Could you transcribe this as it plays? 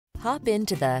Hop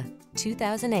into the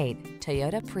 2008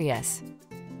 Toyota Prius.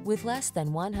 With less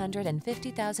than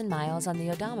 150,000 miles on the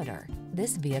odometer,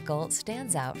 this vehicle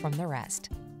stands out from the rest.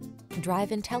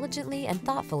 Drive intelligently and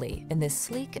thoughtfully in this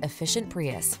sleek, efficient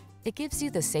Prius. It gives you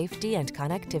the safety and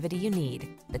connectivity you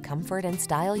need, the comfort and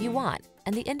style you want,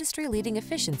 and the industry-leading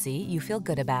efficiency you feel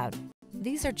good about.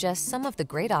 These are just some of the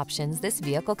great options this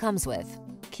vehicle comes with: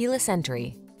 keyless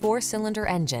entry, 4-cylinder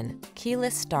engine,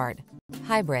 keyless start,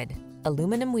 hybrid,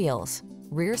 aluminum wheels,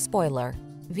 rear spoiler,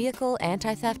 vehicle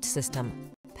anti-theft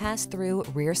system, pass-through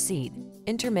rear seat,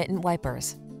 intermittent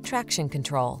wipers, traction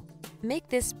control. Make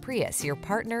this Prius your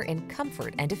partner in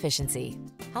comfort and efficiency.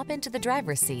 Hop into the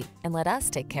driver's seat and let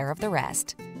us take care of the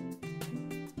rest.